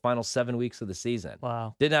 sack the final 7 weeks of the season.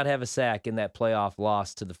 Wow. Did not have a sack in that playoff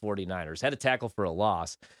loss to the 49ers. Had a tackle for a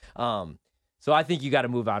loss. So I think you got to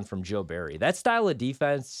move on from Joe Barry. That style of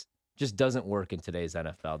defense just doesn't work in today's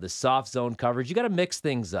NFL. This soft zone coverage, you got to mix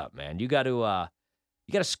things up, man. You got to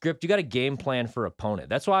script, you got a game plan for opponent.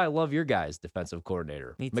 That's why I love your guys' defensive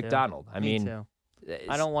coordinator, Me too. McDonald. Me too.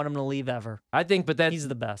 I don't want him to leave ever. I think, but he's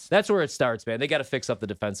the best. That's where it starts, man. They got to fix up the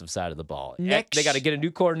defensive side of the ball. They got to get a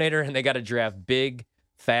new coordinator, and they got to draft big,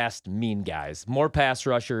 fast, mean guys. More pass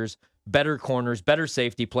rushers, better corners, better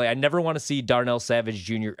safety play. I never want to see Darnell Savage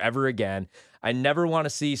Jr. ever again. I never want to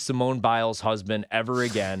see Simone Biles' husband ever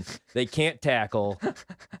again. They can't tackle.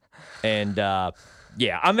 And,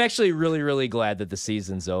 yeah, I'm actually really, really glad that the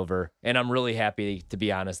season's over, and I'm really happy, to be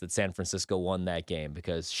honest, that San Francisco won that game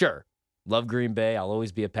because, sure, love Green Bay. I'll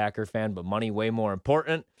always be a Packer fan, but money way more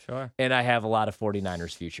important. Sure. And I have a lot of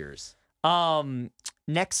 49ers futures.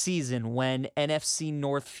 Next season, when NFC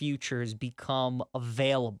North futures become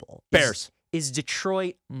available, Bears. Is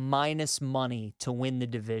Detroit minus money to win the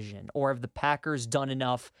division, or have the Packers done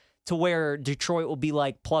enough to where Detroit will be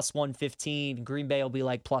like plus 115, Green Bay will be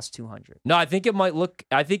like plus 200? No, I think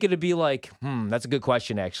it'd be like, that's a good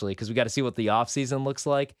question, actually, because we got to see what the offseason looks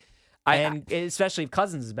like. And especially if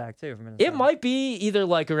Cousins is back, too. From Minnesota. It might be either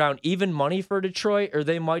like around even money for Detroit, or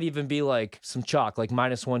they might even be like some chalk, like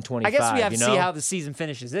minus 125. I guess we have to see how the season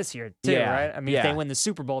finishes this year, too, Yeah, right? I mean, if they win the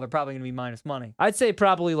Super Bowl, they're probably going to be minus money. I'd say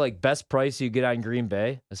probably like best price you get on Green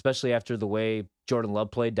Bay, especially after the way Jordan Love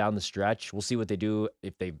played down the stretch. We'll see what they do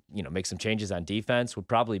if they, make some changes on defense. Would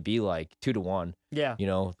probably be like 2-1. Yeah.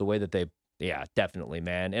 The way that definitely,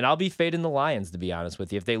 man. And I'll be fading the Lions, to be honest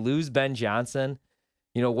with you. If they lose Ben Johnson,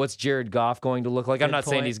 what's Jared Goff going to look like? I'm not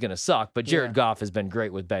saying he's going to suck, but Jared Goff has been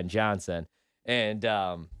great with Ben Johnson. And,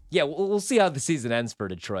 we'll see how the season ends for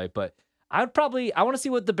Detroit. But I want to see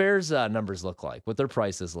what the Bears' numbers look like, what their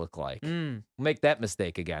prices look like. Make that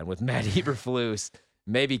mistake again with Matt Eberflus,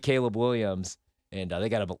 maybe Caleb Williams. And they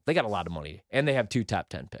got a lot of money, and they have 2 top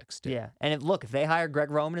 10 picks too. Yeah, and if they hire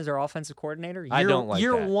Greg Roman as their offensive coordinator, I don't like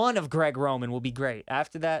year that. 1 of Greg Roman will be great.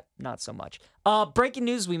 After that, not so much. Breaking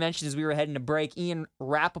news we mentioned as we were heading to break. Ian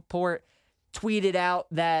Rappaport tweeted out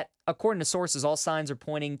that, according to sources, all signs are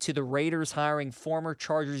pointing to the Raiders hiring former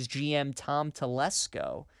Chargers GM Tom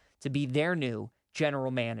Telesco to be their new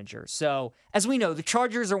general manager. So, as we know, the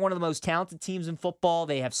Chargers are one of the most talented teams in football.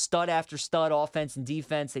 They have stud after stud offense and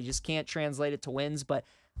defense. They just can't translate it to wins, but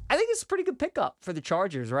I think it's a pretty good pickup for the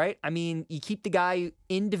Chargers, right? I mean, you keep the guy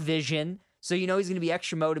in division, so he's going to be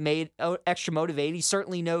extra motivated. He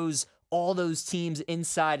certainly knows all those teams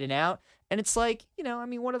inside and out. And it's like,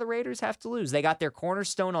 what do the Raiders have to lose? They got their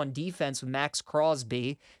cornerstone on defense with Max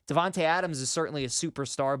Crosby. Devontae Adams is certainly a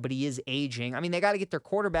superstar, but he is aging. I mean, they got to get their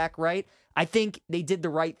quarterback right. I think they did the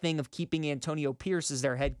right thing of keeping Antonio Pierce as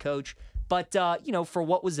their head coach. But, for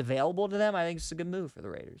what was available to them, I think it's a good move for the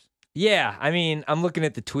Raiders. Yeah, I mean, I'm looking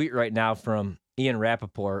at the tweet right now from Ian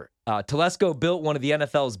Rappaport. Telesco built one of the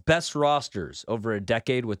NFL's best rosters over a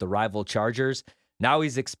decade with the rival Chargers. Now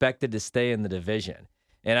he's expected to stay in the division.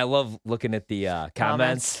 And I love looking at the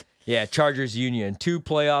comments. Yeah, Chargers Union, 2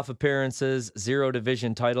 playoff appearances, 0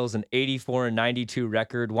 division titles, an 84-92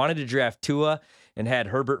 record. Wanted to draft Tua and had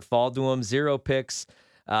Herbert fall to him, 0 picks.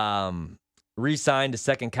 Re-signed to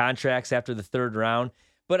second contracts after the 3rd round.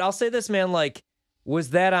 But I'll say this, man, like,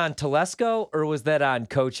 was that on Telesco or was that on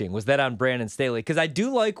coaching? Was that on Brandon Staley? Because I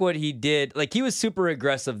do like what he did. Like, he was super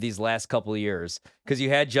aggressive these last couple of years because you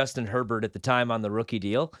had Justin Herbert at the time on the rookie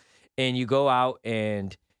deal, and you go out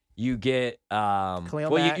and you get you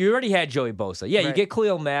already had Joey Bosa. Yeah, right. You get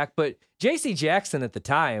Khalil Mack, but J.C. Jackson at the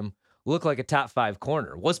time looked like a top 5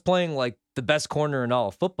 corner, was playing like the best corner in all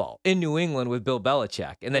of football in New England with Bill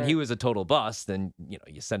Belichick. And then he was a total bust, and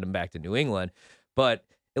you send him back to New England. But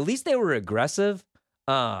at least they were aggressive.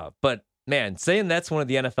 But man, saying that's one of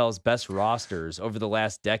the NFL's best rosters over the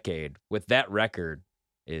last decade with that record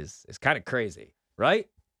is kind of crazy, right?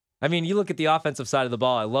 I mean, you look at the offensive side of the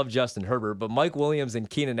ball. I love Justin Herbert, but Mike Williams and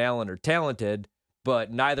Keenan Allen are talented,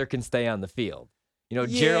 but neither can stay on the field.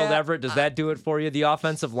 Gerald Everett, does that do it for you? The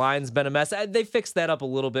offensive line's been a mess. They fixed that up a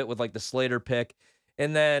little bit with like the Slater pick.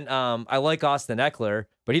 And then I like Austin Eckler,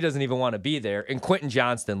 but he doesn't even want to be there. And Quentin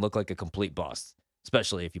Johnston looked like a complete bust,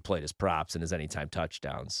 especially if you played his props and his anytime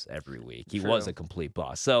touchdowns every week. He was a complete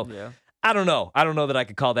bust. So I don't know. I don't know that I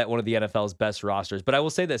could call that one of the NFL's best rosters, but I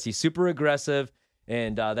will say this. He's super aggressive.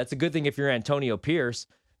 And that's a good thing if you're Antonio Pierce,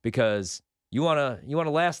 because you want to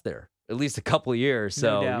last there at least a couple of years.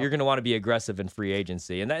 So you're going to want to be aggressive in free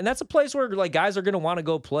agency. And that's a place where like guys are going to want to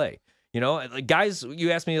go play. Like guys,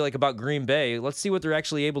 you asked me like about Green Bay. Let's see what they're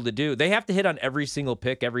actually able to do. They have to hit on every single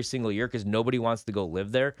pick every single year because nobody wants to go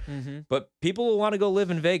live there. Mm-hmm. But people will want to go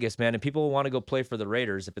live in Vegas, man, and people will want to go play for the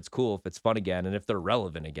Raiders if it's cool, if it's fun again, and if they're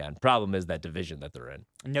relevant again. Problem is that division that they're in.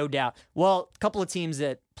 No doubt. Well, a couple of teams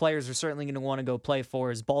that players are certainly going to want to go play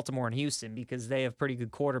for is Baltimore and Houston because they have pretty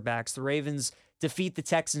good quarterbacks. The Ravens defeat the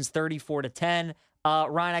Texans 34-10.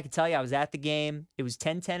 Ryan, I can tell you, I was at the game. It was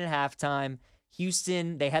 10-10 at halftime.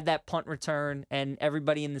 Houston, they had that punt return, and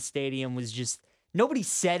everybody in the stadium was just, nobody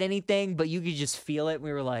said anything, but you could just feel it.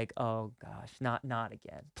 We were like, oh gosh, not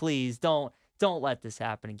again. Please don't let this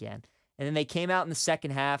happen again. And then they came out in the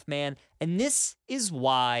second half, man. And this is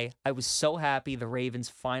why I was so happy the Ravens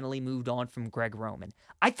finally moved on from Greg Roman.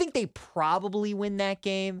 I think they probably win that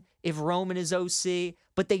game if Roman is OC,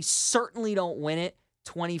 but they certainly don't win it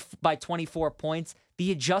by 24 points.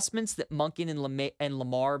 The adjustments that Monken and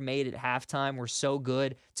Lamar made at halftime were so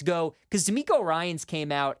good to go, because D'Amico Ryans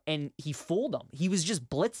came out and he fooled them. He was just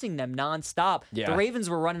blitzing them nonstop. Yeah. The Ravens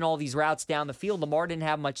were running all these routes down the field. Lamar didn't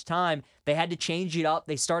have much time. They had to change it up.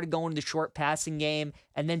 They started going to the short passing game,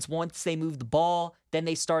 and then once they moved the ball, then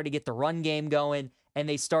they started to get the run game going, and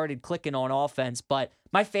they started clicking on offense. But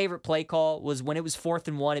my favorite play call was when it was 4th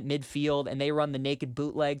and 1 at midfield, and they run the naked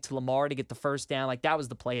bootleg to Lamar to get the first down. Like, that was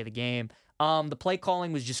the play of the game. The play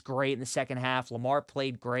calling was just great in the second half. Lamar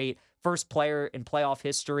played great. First player in playoff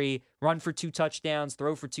history, run for 2 touchdowns,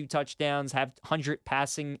 throw for 2 touchdowns, have 100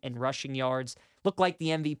 passing and rushing yards, looked like the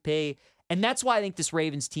MVP. And that's why I think this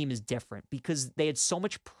Ravens team is different, because they had so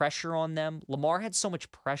much pressure on them. Lamar had so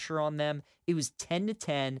much pressure on them. It was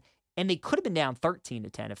 10-10, and they could have been down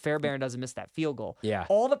 13-10 if Fairbairn doesn't miss that field goal. Yeah.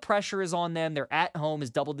 All the pressure is on them. They're at home as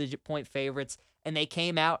double-digit point favorites, and they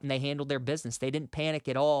came out and they handled their business. They didn't panic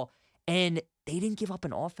at all. And they didn't give up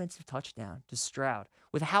an offensive touchdown to Stroud.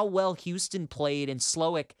 With how well Houston played and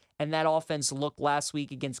Slowick and that offense looked last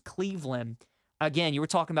week against Cleveland, again, you were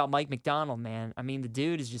talking about Mike McDonald, man. I mean, the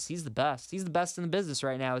dude is just, he's the best. He's the best in the business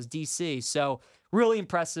right now as DC. So really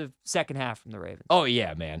impressive second half from the Ravens. Oh,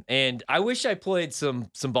 yeah, man. And I wish I played some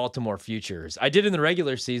Baltimore futures. I did in the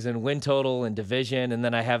regular season, win total and division, and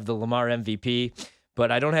then I have the Lamar MVP. But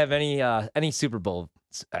I don't have any Super Bowl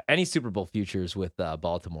futures with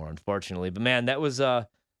Baltimore, unfortunately. But man, that was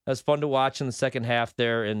fun to watch in the second half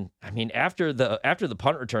there. And I mean, after the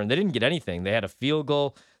punt return, they didn't get anything. They had a field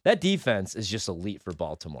goal. That defense is just elite for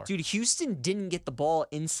Baltimore. Dude, Houston didn't get the ball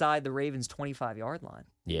inside the Ravens' 25-yard line.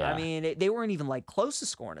 Yeah, I mean, they weren't even like close to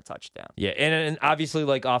scoring a touchdown. Yeah, and obviously,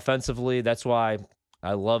 like offensively, that's why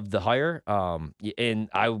I love the hire. And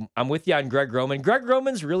I'm with you on Greg Roman. Greg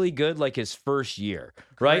Roman's really good, like his first year,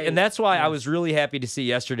 right? Great. And that's why I was really happy to see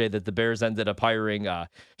yesterday that the Bears ended up hiring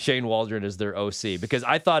Shane Waldron as their OC, because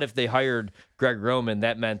I thought if they hired Greg Roman,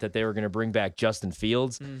 that meant that they were going to bring back Justin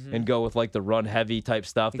Fields and go with like the run heavy type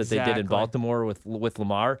stuff that they did in Baltimore with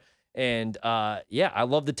Lamar. And yeah, I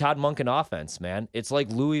love the Todd Monken offense, man. It's like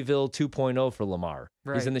Louisville 2.0 for Lamar.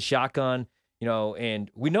 Right. He's in the shotgun, and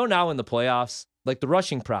we know now in the playoffs, like the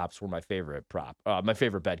rushing props were my favorite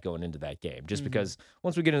bet going into that game, just because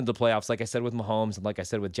once we get into the playoffs, like I said with Mahomes and like I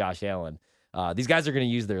said with Josh Allen, these guys are going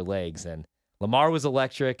to use their legs, and Lamar was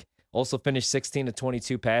electric. Also finished 16 to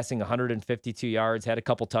 22 passing, 152 yards, had a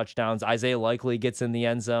couple touchdowns. Isaiah Likely gets in the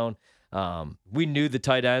end zone. We knew the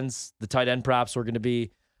tight end props were going to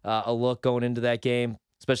be a look going into that game,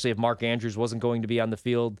 especially if Mark Andrews wasn't going to be on the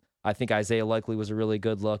field. I think Isaiah Likely was a really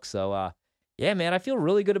good look. So, yeah, man, I feel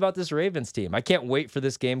really good about this Ravens team. I can't wait for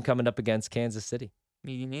this game coming up against Kansas City.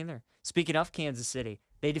 Me neither. Speaking of Kansas City,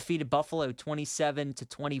 they defeated Buffalo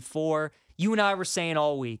 27-24. You and I were saying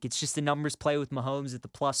all week, it's just the numbers play with Mahomes at the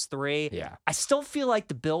 +3. Yeah. I still feel like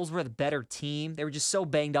the Bills were the better team. They were just so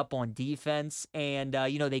banged up on defense, and,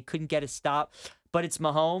 they couldn't get a stop. But it's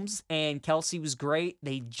Mahomes, and Kelsey was great.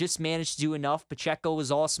 They just managed to do enough. Pacheco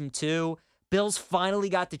was awesome, too. Bills finally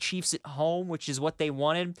got the Chiefs at home, which is what they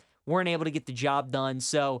wanted. Weren't able to get the job done.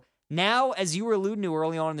 So now, as you were alluding to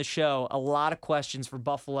early on in the show, a lot of questions for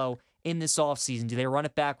Buffalo in this offseason. Do they run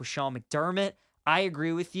it back with Sean McDermott? I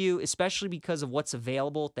agree with you, especially because of what's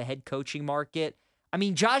available at the head coaching market. I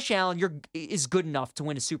mean, Josh Allen is good enough to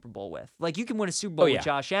win a Super Bowl with. Like, you can win a Super Bowl with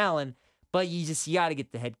Josh Allen, but you got to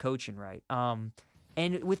get the head coaching right.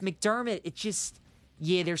 And with McDermott,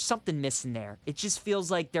 there's something missing there. It just feels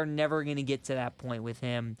like they're never going to get to that point with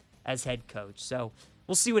him as head coach. So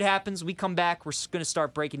we'll see what happens. We come back, we're going to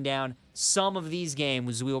start breaking down some of these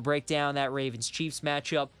games. We will break down that Ravens-Chiefs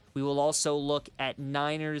matchup. We will also look at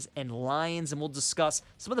Niners and Lions, and we'll discuss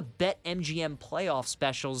some of the BetMGM playoff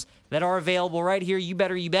specials that are available right here. You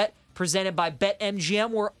Better You Bet, presented by BetMGM.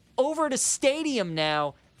 We're over to Stadium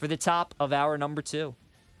now for the top of hour number 2.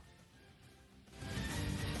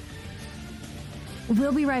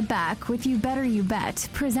 We'll be right back with You Better You Bet,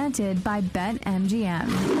 presented by BetMGM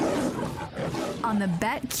on the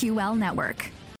BetQL network.